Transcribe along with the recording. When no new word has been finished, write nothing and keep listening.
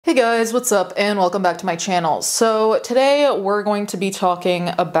Hey guys, what's up and welcome back to my channel. So today we're going to be talking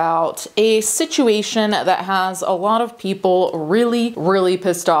about a situation that has a lot of people really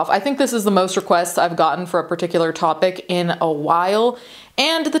pissed off. I think this is the most requests I've gotten for a particular topic in a while.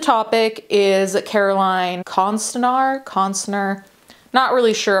 And the topic is Caroline Konstnar. Not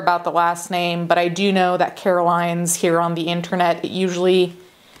really sure about the last name, but I do know that Carolines here on the internet,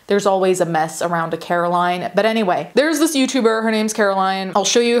 there's always a mess around a Caroline. But anyway, there's this YouTuber, her name's Caroline. I'll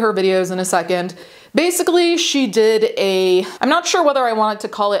show you her videos in a second. Basically, she did I'm not sure whether I wanted to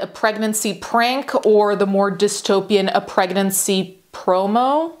call it a pregnancy prank or the more dystopian, a pregnancy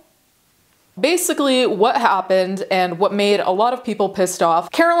promo. Basically, what happened and what made a lot of people pissed off,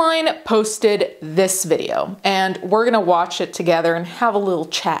 Caroline posted this video and we're gonna watch it together and have a little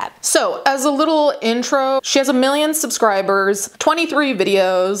chat. So as a little intro, she has 1 million subscribers, 23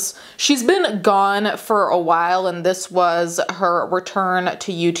 videos. She's been gone for a while and this was her return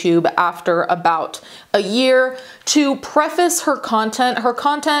to YouTube after about a year. To preface her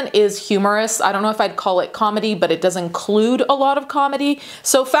content is humorous. I don't know if I'd call it comedy, but it does include a lot of comedy.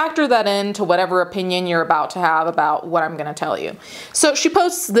 So factor that into whatever opinion you're about to have about what I'm gonna tell you. So she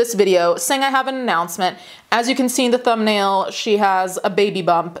posts this video saying I have an announcement. As you can see in the thumbnail, she has a baby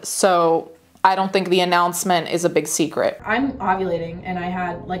bump, so I don't think the announcement is a big secret. I'm ovulating and I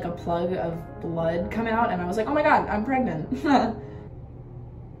had like a plug of blood come out and I was like, oh my God, I'm pregnant.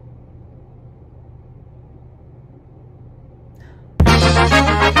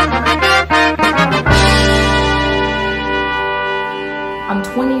 I'm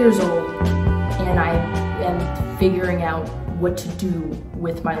 20 years old and I am figuring out what to do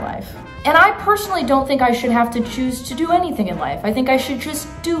with my life. And I personally don't think I should have to choose to do anything in life. I think I should just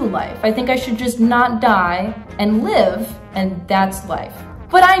do life. I think I should just not die and live, and that's life.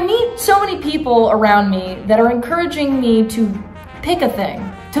 But I meet so many people around me that are encouraging me to pick a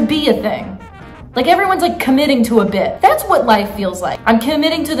thing, to be a thing. Like everyone's like committing to a bit. That's what life feels like. I'm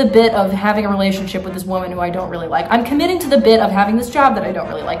committing to the bit of having a relationship with this woman who I don't really like. I'm committing to the bit of having this job that I don't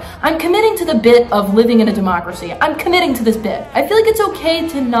really like. I'm committing to the bit of living in a democracy. I'm committing to this bit. I feel like it's okay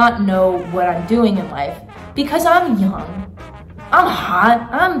to not know what I'm doing in life because I'm young, I'm hot,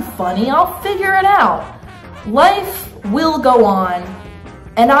 I'm funny, I'll figure it out. Life will go on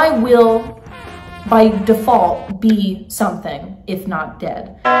and I will, by default, be something, if not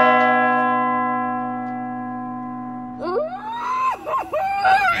dead.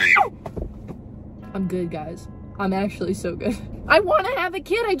 I'm good, guys. I'm actually so good. I want to have a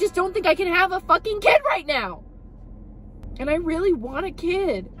kid. I just don't think I can have a fucking kid right now. And I really want a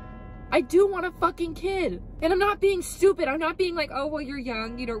kid. I do want a fucking kid. And I'm not being stupid. I'm not being like, oh, well, you're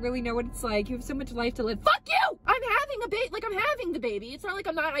young. You don't really know what it's like. You have so much life to live. Fuck you! I'm having a baby. Like, I'm having the baby. It's not like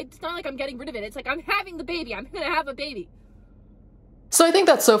I'm getting rid of it. It's like, I'm having the baby. I'm gonna have a baby. So I think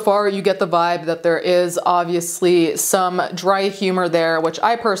that so far you get the vibe that there is obviously some dry humor there, which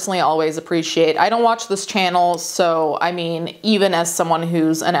I personally always appreciate. I don't watch this channel, so I mean, even as someone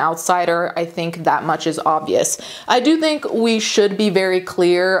who's an outsider, I think that much is obvious. I do think we should be very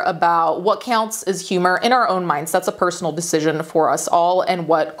clear about what counts as humor in our own minds. That's a personal decision for us all, and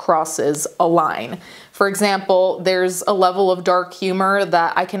what crosses a line. For example, there's a level of dark humor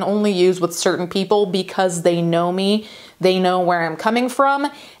that I can only use with certain people because they know me. They know where I'm coming from,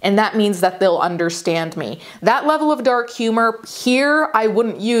 and that means that they'll understand me. That level of dark humor here, I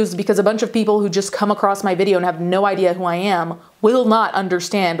wouldn't use because a bunch of people who just come across my video and have no idea who I am will not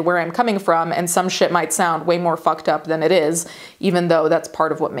understand where I'm coming from, and some shit might sound way more fucked up than it is, even though that's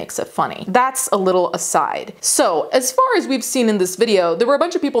part of what makes it funny. That's a little aside. So, as far as we've seen in this video, there were a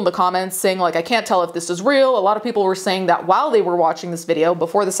bunch of people in the comments saying like, I can't tell if this is real. A lot of people were saying that while they were watching this video,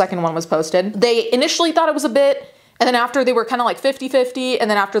 before the second one was posted, they initially thought it was a bit, and then after they were kind of like 50-50, and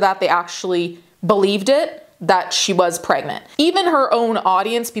then after that they actually believed it, that she was pregnant. Even her own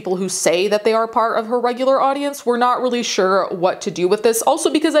audience, people who say that they are part of her regular audience, were not really sure what to do with this.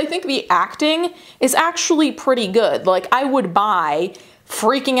 Also because I think the acting is actually pretty good. Like, I would buy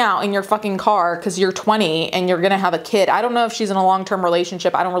freaking out in your fucking car because you're 20 and you're gonna have a kid. I don't know if she's in a long-term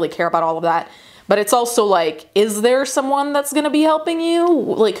relationship. I don't really care about all of that. But it's also like, is there someone that's gonna be helping you?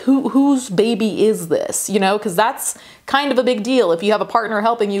 Like, whose baby is this? You know, because that's kind of a big deal if you have a partner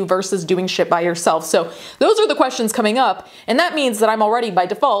helping you versus doing shit by yourself. So those are the questions coming up. And that means that I'm already by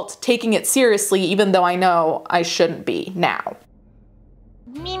default taking it seriously, even though I know I shouldn't be now.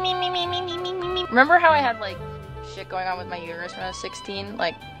 Remember how I had like shit going on with my uterus when I was 16?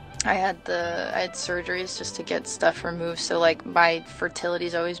 Like, I had surgeries just to get stuff removed, so like my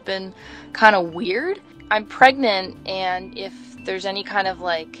fertility's always been kind of weird. I'm pregnant, and if there's any kind of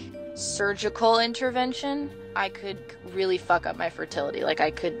like surgical intervention, I could really fuck up my fertility. Like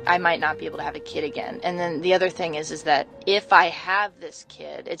I might not be able to have a kid again. And then the other thing is that if I have this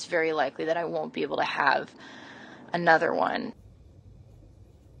kid, it's very likely that I won't be able to have another one.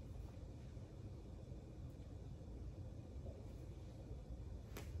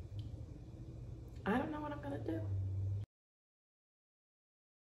 I don't know what I'm gonna do.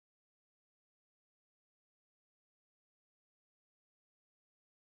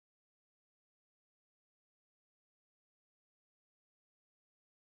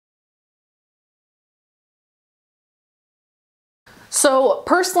 So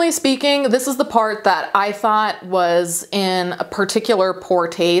personally speaking, this is the part that I thought was in a particular poor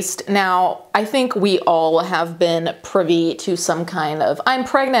taste. Now, I think we all have been privy to some kind of "I'm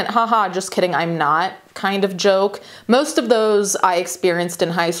pregnant, haha, just kidding, I'm not" kind of joke. Most of those I experienced in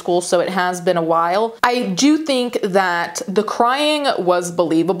high school, so it has been a while. I do think that the crying was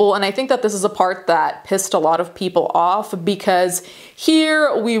believable, and I think that this is a part that pissed a lot of people off, because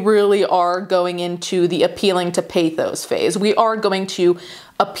here we really are going into the appealing to pathos phase. We are going to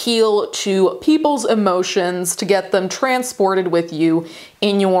appeal to people's emotions to get them transported with you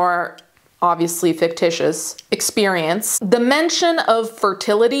in your obviously fictitious experience. The mention of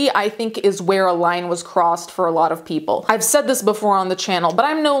fertility, I think, is where a line was crossed for a lot of people. I've said this before on the channel, but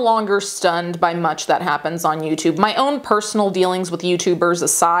I'm no longer stunned by much that happens on YouTube. My own personal dealings with YouTubers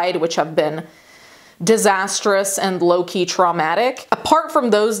aside, which have been disastrous and low-key traumatic, apart from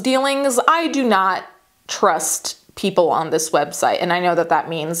those dealings, I do not trust people on this website, and I know that that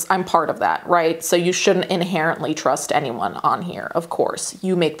means I'm part of that, right? So you shouldn't inherently trust anyone on here, of course.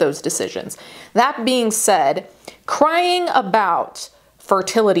 You make those decisions. That being said, crying about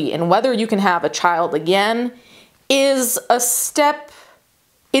fertility and whether you can have a child again is a step,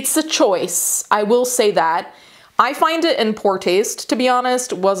 it's a choice. I will say that. I find it in poor taste, to be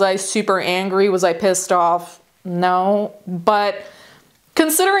honest. Was I super angry? Was I pissed off? No, but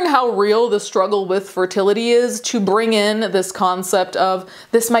considering how real the struggle with fertility is, to bring in this concept of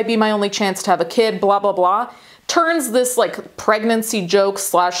this might be my only chance to have a kid, blah, blah, blah, turns this like pregnancy joke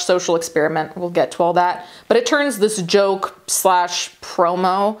slash social experiment, we'll get to all that, but it turns this joke slash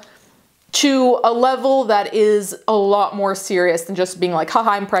promo to a level that is a lot more serious than just being like,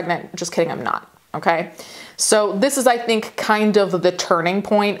 haha, I'm pregnant, just kidding, I'm not, okay? So this is, I think, kind of the turning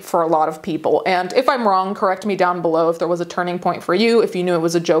point for a lot of people. And if I'm wrong, correct me down below if there was a turning point for you. If you knew it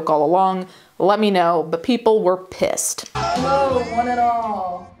was a joke all along, let me know. But people were pissed. Hello, one and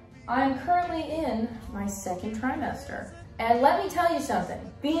all. I'm currently in my second trimester. And let me tell you something.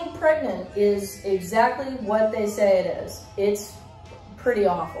 Being pregnant is exactly what they say it is. It's pretty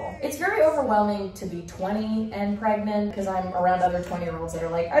awful. It's very overwhelming to be 20 and pregnant, because I'm around other 20-year-olds that are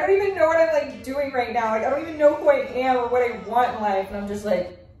like, I don't even know what I'm like doing right now. Like, I don't even know who I am or what I want in life. And I'm just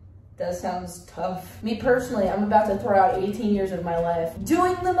like, that sounds tough. Me personally, I'm about to throw out 18 years of my life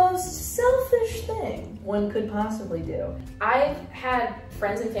doing the most selfish thing one could possibly do. I've had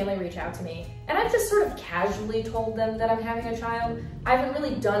friends and family reach out to me, and I've just sort of casually told them that I'm having a child. I haven't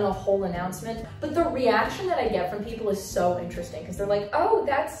really done a whole announcement, but the reaction that I get from people is so interesting, because they're like, oh,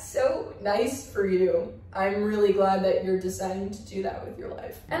 that's so nice for you. I'm really glad that you're deciding to do that with your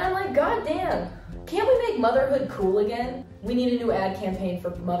life. And I'm like, God damn, can't we make motherhood cool again? We need a new ad campaign for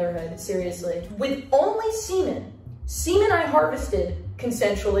motherhood, seriously. With only semen I harvested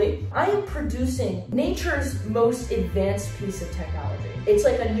consensually, I am producing nature's most advanced piece of technology. It's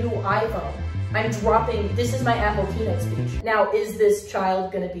like a new iPhone. I'm dropping, this is my Apple keynote speech. Now, is this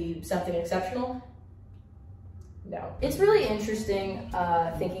child gonna be something exceptional? No. It's really interesting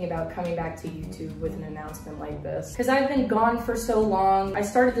thinking about coming back to YouTube with an announcement like this, because I've been gone for so long. I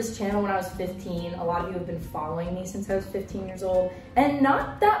started this channel when I was 15. A lot of you have been following me since I was 15 years old, and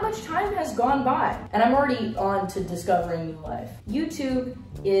not that much time has gone by, and I'm already on to discovering new life. YouTube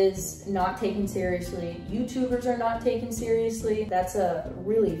is not taken seriously. YouTubers are not taken seriously. That's a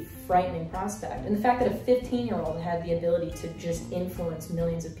really frightening prospect. And the fact that a 15-year-old had the ability to just influence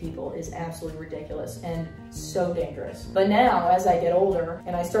millions of people is absolutely ridiculous and so dangerous. But now, as I get older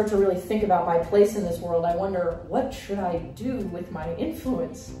and I start to really think about my place in this world, I wonder, what should I do with my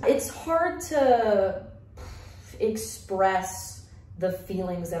influence? It's hard to express the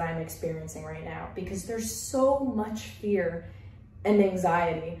feelings that I'm experiencing right now, because there's so much fear and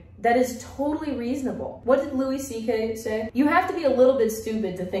anxiety that is totally reasonable. What did Louis C.K. say? You have to be a little bit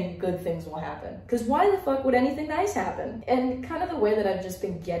stupid to think good things will happen. Because why the fuck would anything nice happen? And kind of the way that I've just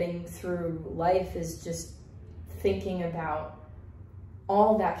been getting through life is just thinking about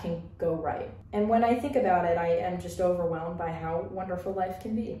all that can go right. And when I think about it, I am just overwhelmed by how wonderful life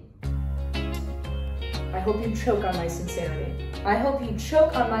can be. I hope you choke on my sincerity. I hope you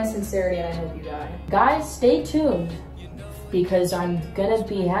choke on my sincerity and I hope you die. Guys, stay tuned because I'm gonna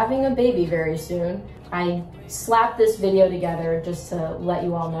be having a baby very soon. I slapped this video together just to let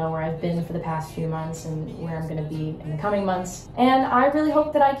you all know where I've been for the past few months and where I'm gonna be in the coming months. And I really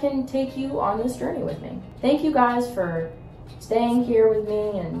hope that I can take you on this journey with me. Thank you guys for staying here with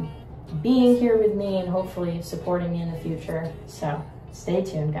me and being here with me and hopefully supporting me in the future. So stay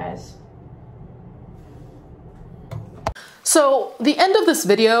tuned, guys. So the end of this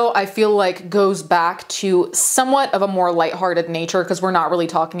video, I feel like goes back to somewhat of a more lighthearted nature because we're not really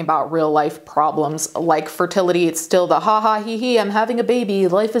talking about real life problems like fertility. It's still the haha hee hee, I'm having a baby,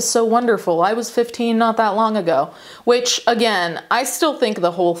 life is so wonderful. I was 15 not that long ago, which again, I still think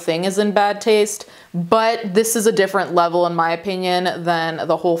the whole thing is in bad taste, but this is a different level in my opinion than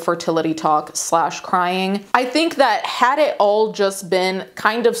the whole fertility talk / crying. I think that had it all just been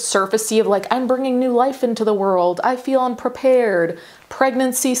kind of surfacey of like, I'm bringing new life into the world, I feel unprepared,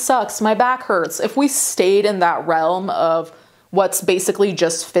 pregnancy sucks, my back hurts. If we stayed in that realm of what's basically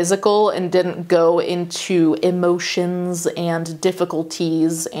just physical and didn't go into emotions and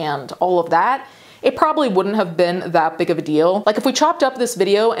difficulties and all of that, it probably wouldn't have been that big of a deal. Like if we chopped up this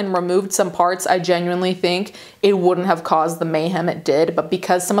video and removed some parts, I genuinely think it wouldn't have caused the mayhem it did, but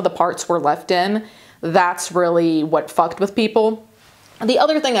because some of the parts were left in, that's really what fucked with people. The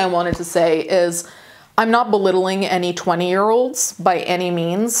other thing I wanted to say is I'm not belittling any 20-year-olds by any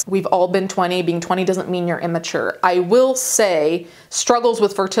means. We've all been 20. Being 20 doesn't mean you're immature. I will say struggles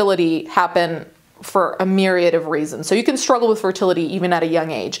with fertility happen for a myriad of reasons. So you can struggle with fertility even at a young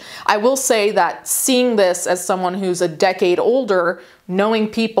age. I will say that seeing this as someone who's a decade older, knowing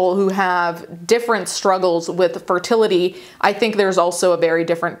people who have different struggles with fertility, I think there's also a very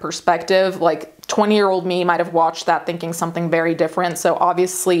different perspective. Like 20-year-old me might have watched that thinking something very different. So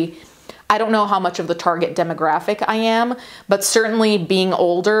obviously, I don't know how much of the target demographic I am, but certainly being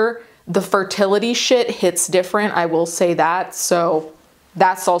older, the fertility shit hits different. I will say that. So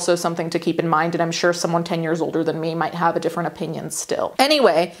that's also something to keep in mind, and I'm sure someone 10 years older than me might have a different opinion still.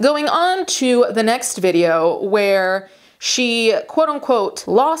 Anyway, going on to the next video where she, quote unquote,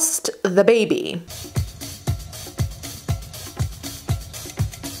 lost the baby.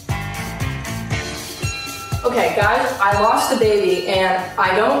 Okay, guys, I lost the baby, and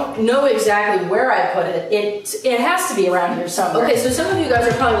I don't know exactly where I put it. It has to be around here somewhere. Okay, so some of you guys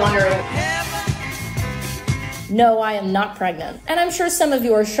are probably wondering, no, I am not pregnant. And I'm sure some of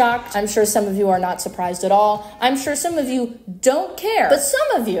you are shocked. I'm sure some of you are not surprised at all. I'm sure some of you don't care. But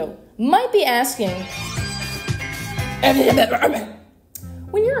some of you might be asking,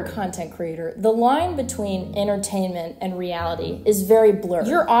 when you're a content creator, the line between entertainment and reality is very blurred.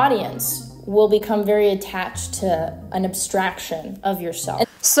 Your audience will become very attached to an abstraction of yourself.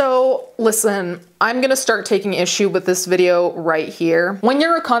 So listen, I'm gonna start taking issue with this video right here. When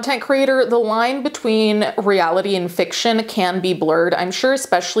you're a content creator, the line between reality and fiction can be blurred. I'm sure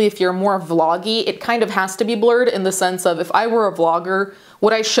especially if you're more vloggy, it kind of has to be blurred in the sense of if I were a vlogger,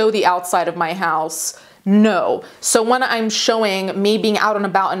 would I show the outside of my house? No. So when I'm showing me being out and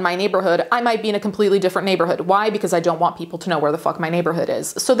about in my neighborhood, I might be in a completely different neighborhood. Why? Because I don't want people to know where the fuck my neighborhood is.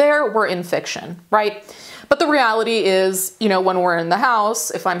 So there we're in fiction, right? But the reality is, you know, when we're in the house,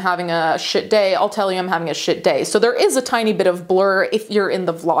 if I'm having a shit day, I'll tell you I'm having a shit day. So there is a tiny bit of blur if you're in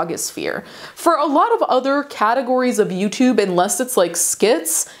the vlogosphere. For a lot of other categories of YouTube, unless it's like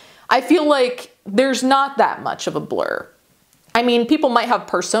skits, I feel like there's not that much of a blur. I mean, people might have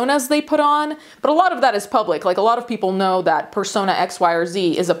personas they put on, but a lot of that is public. Like a lot of people know that persona X, Y, or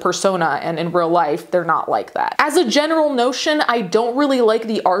Z is a persona, and in real life, they're not like that. As a general notion, I don't really like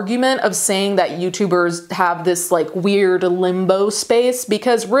the argument of saying that YouTubers have this like weird limbo space,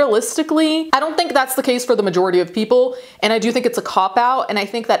 because realistically, I don't think that's the case for the majority of people. And I do think it's a cop-out. And I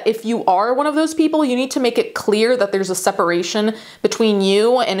think that if you are one of those people, you need to make it clear that there's a separation between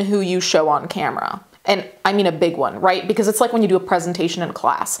you and who you show on camera. And I mean a big one, right? Because it's like when you do a presentation in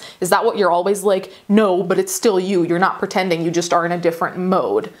class. Is that what you're always like? No, but it's still you. You're not pretending, you just are in a different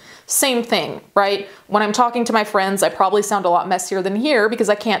mode. Same thing, right? When I'm talking to my friends, I probably sound a lot messier than here because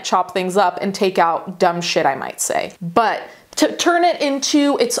I can't chop things up and take out dumb shit I might say. But to turn it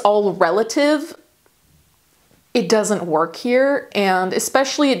into it's all relative, it doesn't work here, and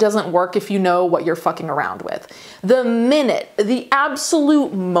especially it doesn't work if you know what you're fucking around with. The minute, the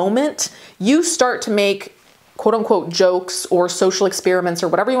absolute moment you start to make quote unquote jokes or social experiments or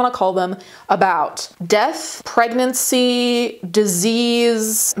whatever you want to call them about death, pregnancy,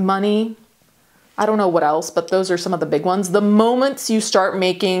 disease, money, I don't know what else, but those are some of the big ones. The moments you start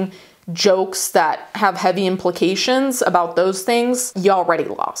making jokes that have heavy implications about those things, you already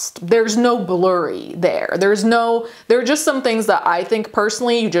lost. There's no blurry there. There are just some things that I think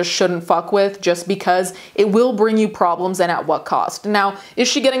personally you just shouldn't fuck with just because it will bring you problems, and at what cost. Now, is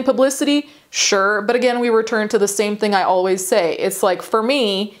she getting publicity? Sure, but again, we return to the same thing I always say. It's like, for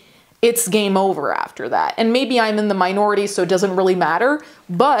me, it's game over after that. And maybe I'm in the minority, so it doesn't really matter,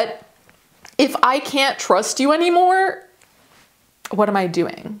 but if I can't trust you anymore, what am I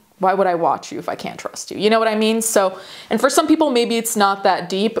doing? Why would I watch you if I can't trust you? You know what I mean? So, and for some people, maybe it's not that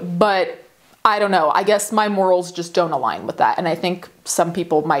deep, but I don't know. I guess my morals just don't align with that. And I think some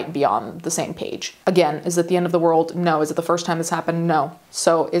people might be on the same page. Again, is it the end of the world? No. Is it the first time this happened? No.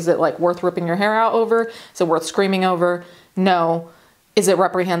 So is it like worth ripping your hair out over? Is it worth screaming over? No. Is it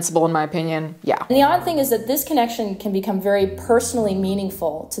reprehensible in my opinion? Yeah. And the odd thing is that this connection can become very personally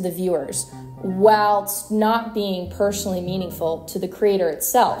meaningful to the viewers, whilst not being personally meaningful to the creator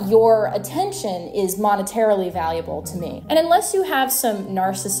itself. Your attention is monetarily valuable to me. And unless you have some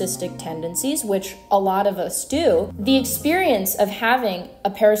narcissistic tendencies, which a lot of us do, the experience of having a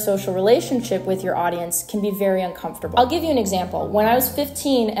parasocial relationship with your audience can be very uncomfortable. I'll give you an example. When I was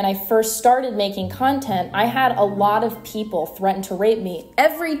 15 and I first started making content, I had a lot of people threaten to rape me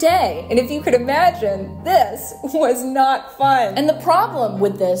every day. And if you could imagine, this was not fun. And the problem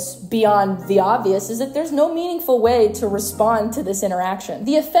with this, beyond the obvious, is that there's no meaningful way to respond to this interaction.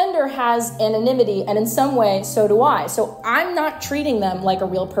 The offender has anonymity, and in some way, so do I. So I'm not treating them like a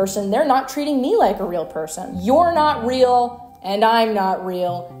real person. They're not treating me like a real person. You're not real, and I'm not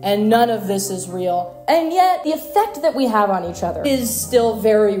real, and none of this is real. And yet, the effect that we have on each other is still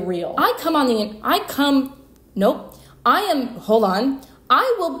very real.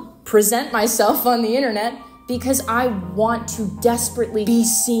 I will present myself on the internet because I want to desperately be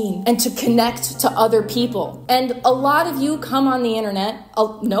seen and to connect to other people. And a lot of you come on the internet, a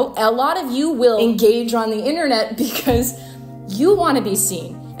lot of you will engage on the internet because you want to be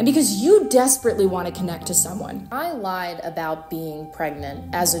seen and because you desperately want to connect to someone. I lied about being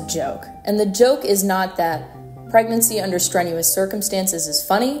pregnant as a joke. And the joke is not that pregnancy under strenuous circumstances is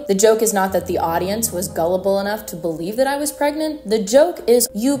funny. The joke is not that the audience was gullible enough to believe that I was pregnant. The joke is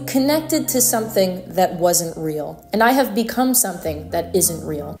you connected to something that wasn't real. And I have become something that isn't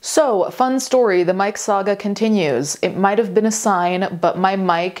real. So, fun story, the mic saga continues. It might have been a sign, but my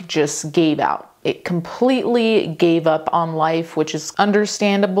mic just gave out. It completely gave up on life, which is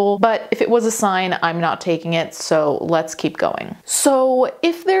understandable, but if it was a sign, I'm not taking it, so let's keep going. So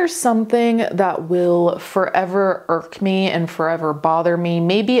if there's something that will forever irk me and forever bother me,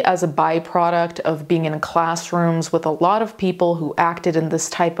 maybe as a byproduct of being in classrooms with a lot of people who acted in this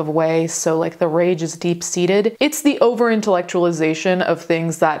type of way, so like the rage is deep-seated, it's the over-intellectualization of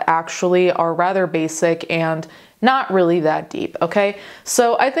things that actually are rather basic and not really that deep, okay?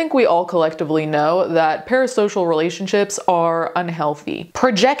 So I think we all collectively know that parasocial relationships are unhealthy.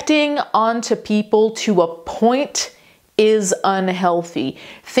 Projecting onto people to a point is unhealthy.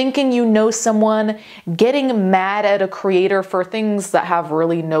 Thinking you know someone, getting mad at a creator for things that have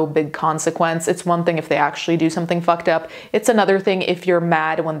really no big consequence. It's one thing if they actually do something fucked up. It's another thing if you're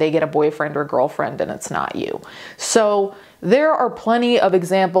mad when they get a boyfriend or girlfriend and it's not you. So there are plenty of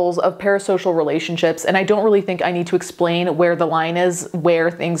examples of parasocial relationships, and I don't really think I need to explain where the line is,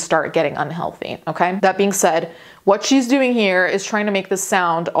 where things start getting unhealthy, okay? That being said, what she's doing here is trying to make this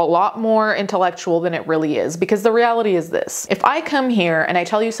sound a lot more intellectual than it really is, because the reality is this. If I come here and I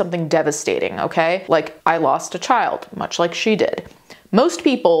tell you something devastating, okay? Like I lost a child, much like she did. Most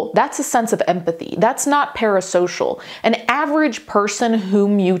people, that's a sense of empathy. That's not parasocial. An average person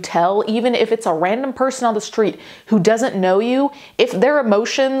whom you tell, even if it's a random person on the street who doesn't know you, if their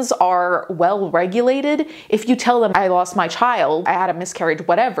emotions are well regulated, if you tell them, I lost my child, I had a miscarriage,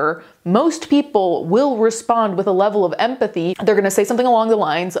 whatever, most people will respond with a level of empathy. They're gonna say something along the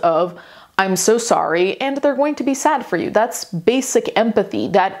lines of, I'm so sorry, and they're going to be sad for you. That's basic empathy.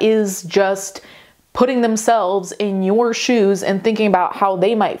 That is just putting themselves in your shoes and thinking about how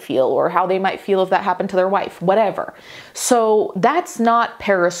they might feel or how they might feel if that happened to their wife, whatever. So that's not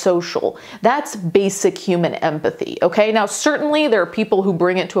parasocial. That's basic human empathy, okay? Now, certainly there are people who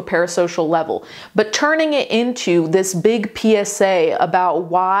bring it to a parasocial level, but turning it into this big PSA about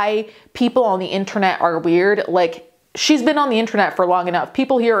why people on the internet are weird, like, she's been on the internet for long enough.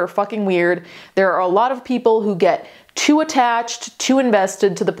 People here are fucking weird. There are a lot of people who get too attached, too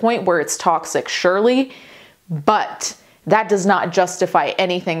invested to the point where it's toxic, surely, but that does not justify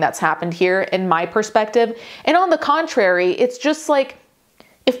anything that's happened here in my perspective. And on the contrary, it's just like,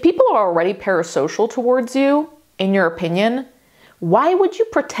 if people are already parasocial towards you, in your opinion, why would you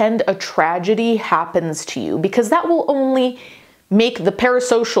pretend a tragedy happens to you? Because that will only make the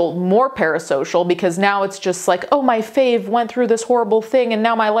parasocial more parasocial, because now it's just like, oh, my fave went through this horrible thing and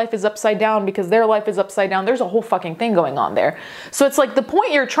now my life is upside down because their life is upside down. There's a whole fucking thing going on there. So it's like the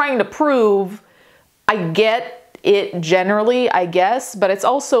point you're trying to prove, I get it generally, I guess, but it's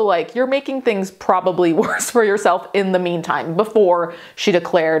also like you're making things probably worse for yourself in the meantime, before she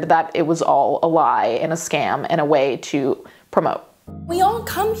declared that it was all a lie and a scam and a way to promote. We all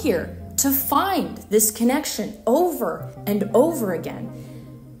come here to find this connection over and over again,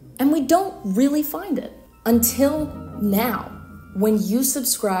 and we don't really find it until now, when you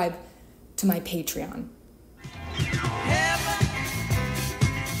subscribe to my Patreon.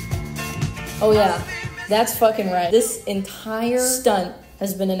 Oh yeah, that's fucking right. This entire stunt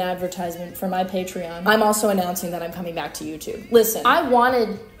has been an advertisement for my Patreon. I'm also announcing that I'm coming back to YouTube. Listen, I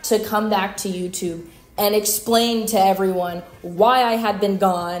wanted to come back to YouTube and explain to everyone why I had been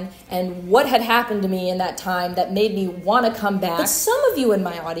gone and what had happened to me in that time that made me want to come back. But some of you in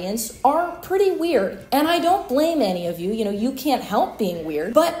my audience are pretty weird, and I don't blame any of you. You know, you can't help being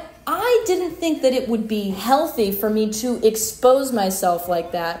weird, but I didn't think that it would be healthy for me to expose myself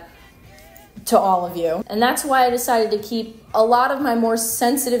like that to all of you. And that's why I decided to keep a lot of my more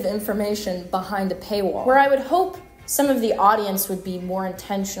sensitive information behind a paywall, where I would hope some of the audience would be more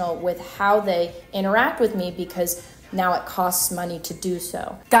intentional with how they interact with me, because now it costs money to do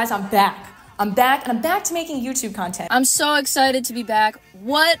so. Guys, I'm back. I'm back, and I'm back to making YouTube content. I'm so excited to be back.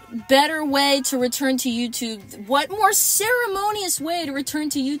 What better way to return to YouTube? What more ceremonious way to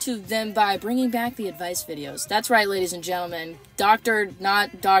return to YouTube than by bringing back the advice videos? That's right, ladies and gentlemen. Not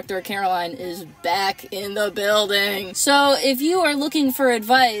Dr. Caroline is back in the building. So if you are looking for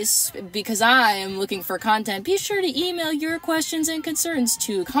advice, because I am looking for content, be sure to email your questions and concerns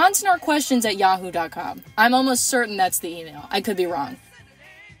to konstnarquestions@yahoo.com. I'm almost certain that's the email. I could be wrong.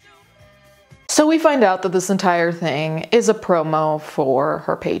 So we find out that this entire thing is a promo for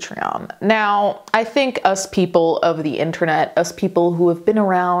her Patreon. Now, I think us people of the internet, us people who have been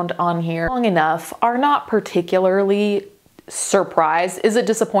around on here long enough, are not particularly surprised. Is it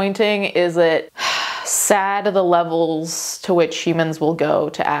disappointing? Is it sad the levels to which humans will go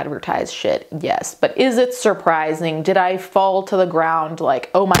to advertise shit? Yes. But is it surprising? Did I fall to the ground like,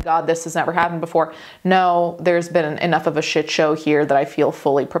 oh my God, this has never happened before? No, there's been enough of a shit show here that I feel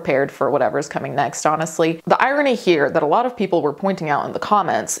fully prepared for whatever's coming next, honestly. The irony here that a lot of people were pointing out in the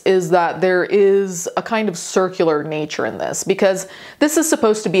comments is that there is a kind of circular nature in this, because this is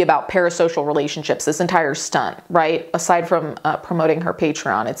supposed to be about parasocial relationships, this entire stunt, right? Aside from promoting her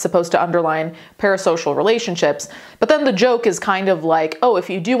Patreon, it's supposed to underline parasocial relationships. But then the joke is kind of like, oh, if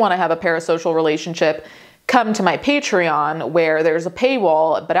you do want to have a parasocial relationship, come to my Patreon where there's a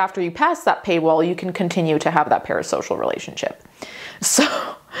paywall, but after you pass that paywall, you can continue to have that parasocial relationship. So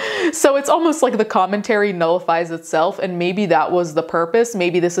it's almost like the commentary nullifies itself, and maybe that was the purpose.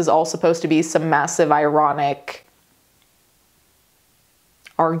 Maybe this is all supposed to be some massive ironic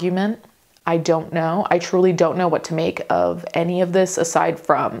argument. I don't know. I truly don't know what to make of any of this, aside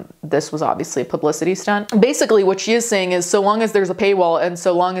from this was obviously a publicity stunt. Basically, what she is saying is, so long as there's a paywall and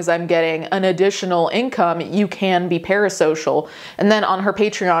so long as I'm getting an additional income, you can be parasocial. And then on her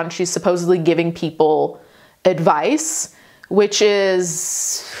Patreon, she's supposedly giving people advice, which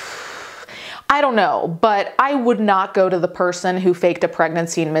is, I don't know, but I would not go to the person who faked a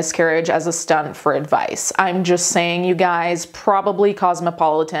pregnancy and miscarriage as a stunt for advice. I'm just saying, you guys, probably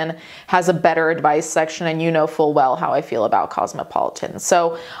Cosmopolitan has a better advice section, and you know full well how I feel about Cosmopolitan.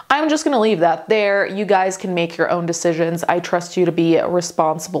 So I'm just gonna leave that there. You guys can make your own decisions. I trust you to be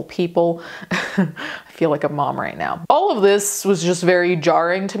responsible people. I feel like a mom right now. All of this was just very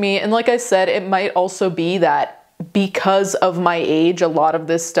jarring to me. And like I said, it might also be that because of my age, a lot of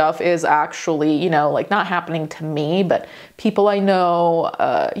this stuff is actually, you know, like not happening to me, but people I know,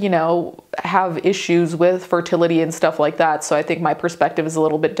 you know, have issues with fertility and stuff like that. So I think my perspective is a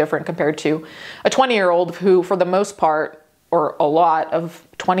little bit different compared to a 20-year-old who, for the most part, or a lot of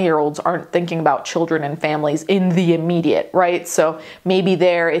 20-year-olds aren't thinking about children and families in the immediate, right? So maybe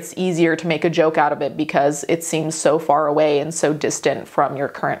there it's easier to make a joke out of it because it seems so far away and so distant from your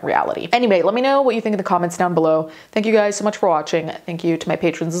current reality. Anyway, let me know what you think in the comments down below. Thank you guys so much for watching. Thank you to my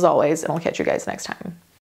patrons as always, and I'll catch you guys next time.